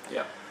plus.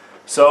 Yeah.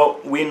 So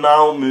we're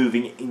now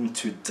moving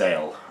into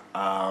Dale.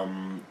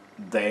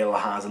 Dale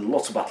has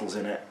lots of battles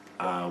in it.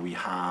 We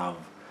have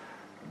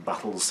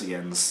battles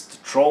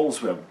against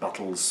trolls. We have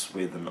battles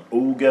with an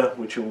ogre,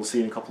 which you will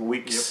see in a couple of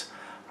weeks.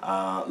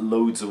 Yep.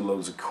 Loads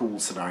of cool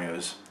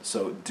scenarios.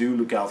 So do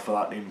look out for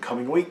that in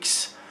coming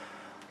weeks.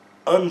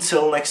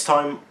 Until next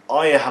time,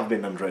 I have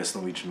been Andreas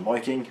Norwegian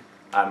Viking.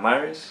 I'm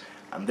Marius.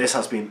 And this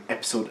has been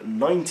episode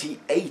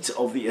 98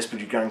 of the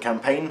SBG Grand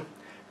Campaign.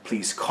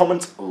 Please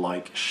comment,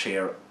 like,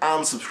 share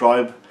and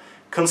subscribe.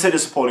 Consider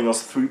supporting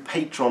us through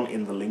Patreon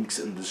in the links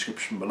in the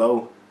description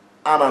below.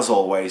 And as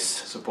always,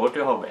 Support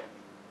your hobby.